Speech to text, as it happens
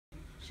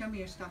show me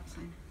your stop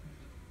sign.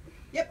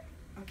 Yep.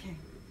 Okay. Do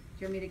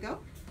you want me to go?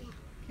 Yeah.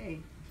 Okay.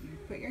 You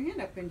put your hand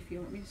up if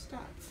you want me to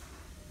stop.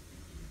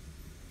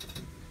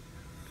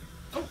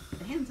 Oh,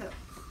 the hand's up.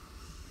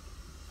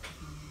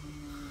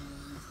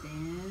 And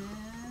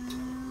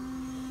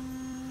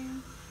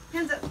stand.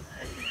 Hands up.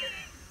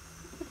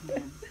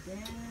 Hands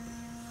down.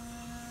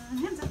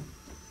 Hands up.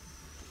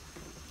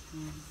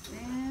 Hands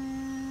down.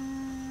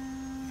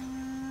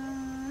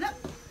 Up.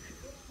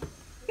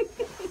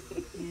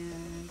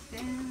 Hands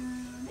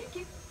down. Thank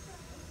you.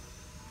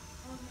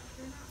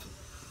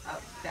 Oh,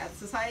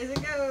 that's as high as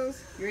it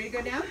goes. You ready to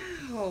go down?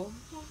 Oh.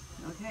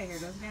 Okay, here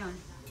goes down.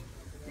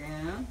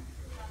 Down.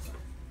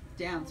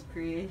 Down's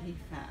pretty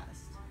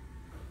fast.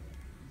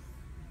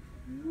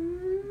 Do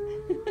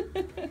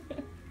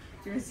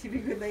you want to see if we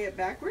could lay it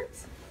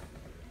backwards?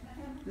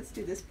 Let's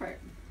do this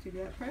part. Do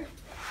that part.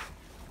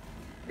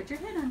 Put your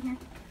head on here.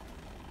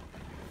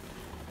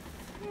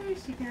 There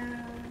she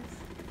goes.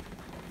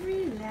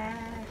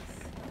 Relax.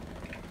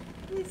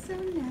 It's so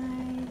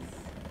nice.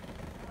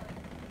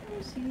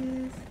 There she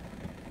is.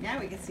 Now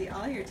we can see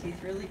all your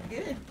teeth really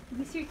good. Let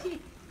me see your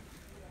teeth.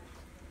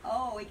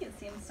 Oh, we can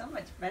see them so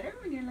much better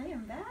when you're laying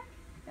back.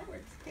 That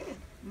works good.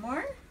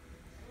 More?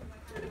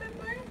 A little bit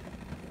more?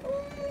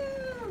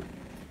 Ooh.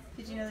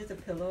 Did you know there's a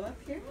pillow up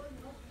here?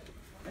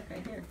 Look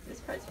right here.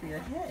 This part's for your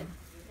head.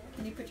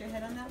 Can you put your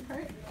head on that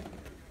part?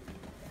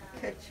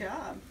 Good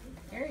job.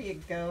 There you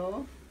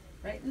go.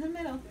 Right in the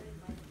middle.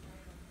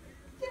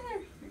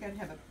 There. We're going to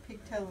have a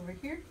pigtail over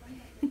here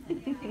and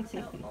a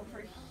pigtail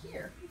over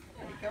here.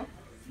 There we go.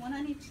 One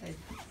on each side.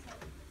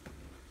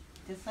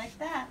 Just like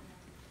that.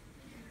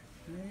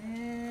 A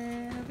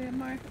little bit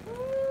more.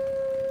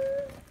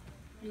 Ooh.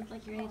 You look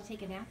like you're ready to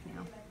take a nap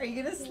now. Are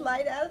you going to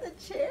slide out of the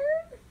chair?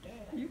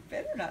 You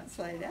better not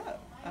slide out.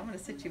 I'm going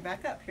to sit you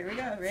back up. Here we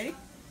go. Ready?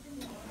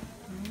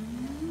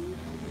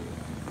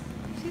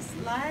 She's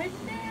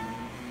sliding down.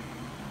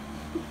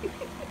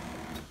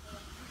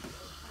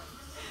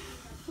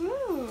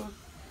 Woo!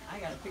 I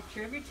got a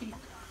picture of your teeth.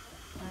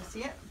 Want to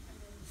see it?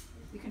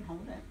 You can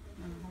hold it.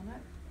 You want to hold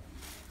it?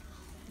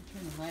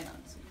 Turn the light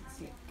on so you can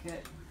see it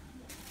good.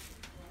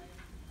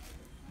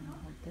 I'm going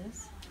to hold this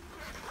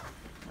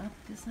up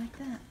just like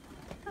that.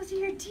 Those are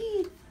your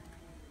teeth.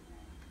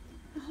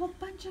 A whole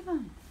bunch of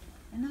them.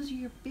 And those are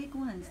your big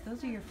ones.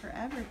 Those are your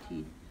forever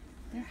teeth.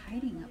 They're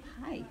hiding up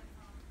high.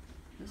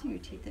 Those are your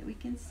teeth that we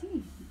can see.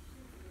 Is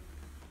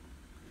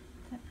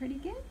that pretty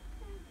good?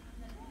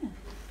 Yeah.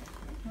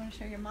 You want to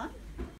show your mom?